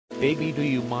Baby, do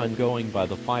you mind going by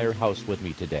the firehouse with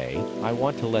me today? I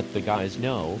want to let the guys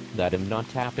know that I'm not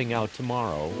tapping out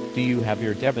tomorrow. Do you have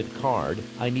your debit card?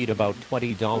 I need about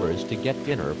 $20 to get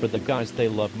dinner for the guys. They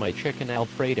love my chicken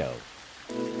Alfredo.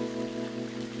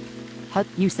 Hut,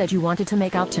 you said you wanted to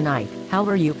make out tonight. How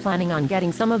are you planning on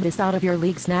getting some of this out of your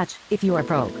league snatch, if you are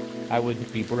broke? I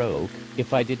wouldn't be broke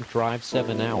if I didn't drive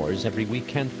 7 hours every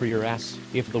weekend for your ass.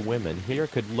 If the women here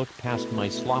could look past my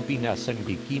sloppiness and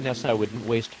geekiness, I wouldn't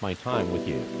waste my time with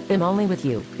you. I'm only with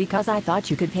you because I thought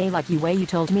you could pay like you way you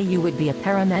told me you would be a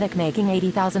paramedic making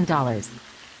 $80,000.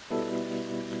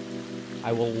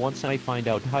 I will once I find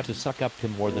out how to suck up to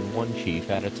more than one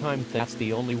chief at a time. That's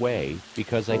the only way,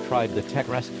 because I tried the tech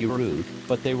rescue route,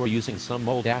 but they were using some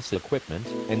old ass equipment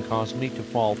and caused me to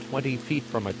fall 20 feet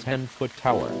from a 10-foot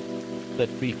tower. That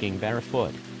freaking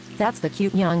barefoot. That's the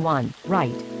cute young one, right?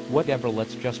 Whatever,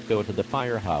 let's just go to the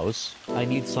firehouse. I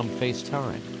need some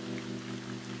FaceTime.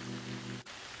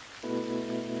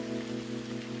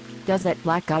 Does that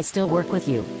black guy still work with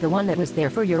you? The one that was there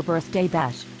for your birthday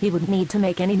bash? He wouldn't need to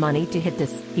make any money to hit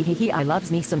this. He I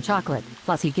loves me some chocolate,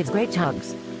 plus he gives great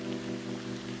hugs.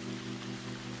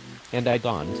 And I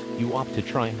don't. You opt to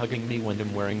try hugging me when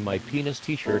I'm wearing my penis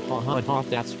t-shirt. Ha ha ha,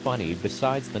 that's funny.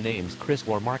 Besides, the names Chris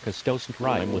or Marcus doesn't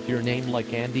rhyme with your name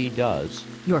like Andy does.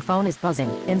 Your phone is buzzing,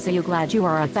 and so you glad you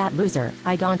are a fat loser.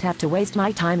 I don't have to waste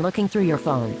my time looking through your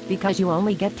phone, because you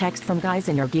only get text from guys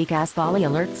in your geek-ass folly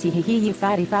alerts. Hee you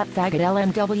fatty fat faggot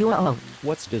LMWO.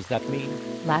 What does that mean?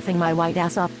 Laughing my white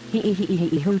ass up.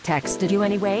 Who texted you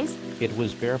anyways? It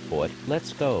was Barefoot.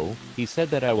 Let's go. He said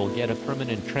that I will get a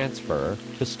permanent transfer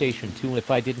to Station 2 if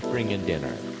I didn't bring in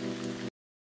dinner.